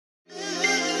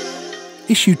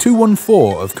Issue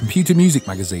 214 of Computer Music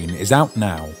Magazine is out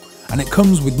now, and it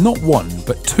comes with not one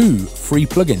but two free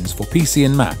plugins for PC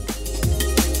and Mac.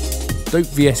 Dope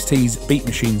VST's Beat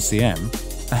Machine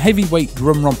CM, a heavyweight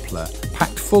drum rompler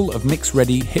packed full of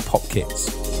mix-ready hip-hop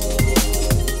kits.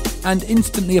 And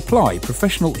instantly apply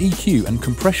professional EQ and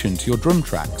compression to your drum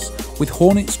tracks with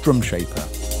Hornet's Drum Shaper.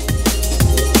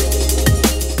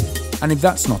 And if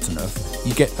that's not enough,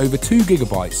 you get over 2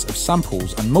 GB of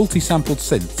samples and multi-sampled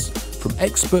synths from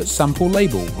expert sample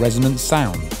label Resonance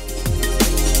Sound.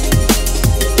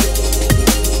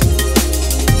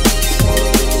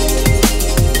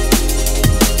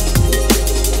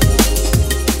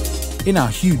 In our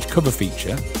huge cover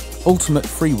feature, Ultimate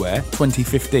Freeware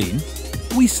 2015,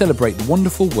 we celebrate the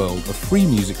wonderful world of free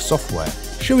music software,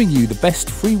 showing you the best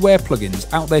freeware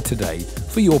plugins out there today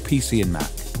for your PC and Mac,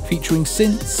 featuring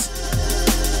synths,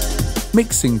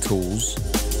 mixing tools,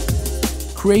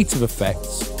 creative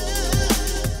effects,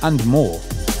 and more.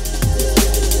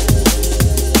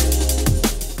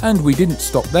 And we didn't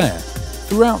stop there.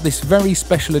 Throughout this very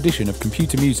special edition of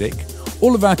Computer Music,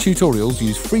 all of our tutorials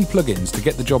use free plugins to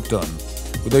get the job done,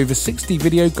 with over 60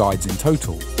 video guides in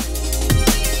total.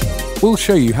 We'll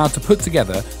show you how to put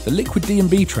together the Liquid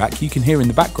D&B track you can hear in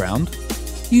the background,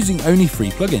 using only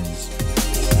free plugins.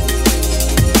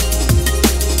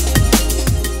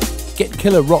 Get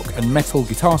killer rock and metal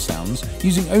guitar sounds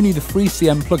using only the free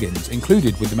CM plugins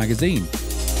included with the magazine.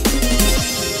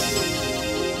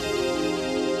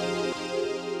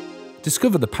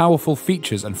 Discover the powerful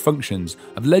features and functions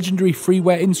of legendary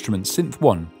freeware instrument Synth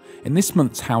One in this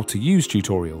month's How to Use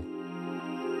tutorial.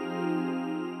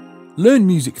 Learn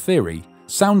music theory,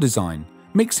 sound design,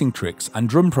 mixing tricks and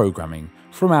drum programming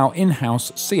from our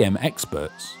in-house CM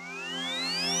experts.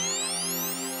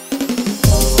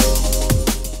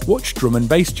 Watch Drum and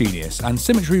Bass Genius and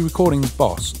Symmetry Recordings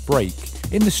boss Break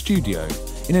in the studio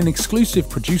in an exclusive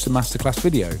producer masterclass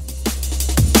video.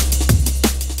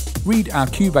 Read our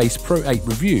Cubase Pro 8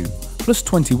 review, plus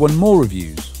 21 more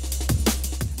reviews,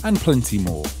 and plenty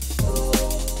more.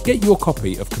 Get your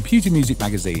copy of Computer Music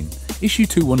Magazine, issue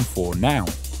 214 now,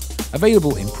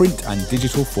 available in print and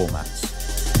digital formats.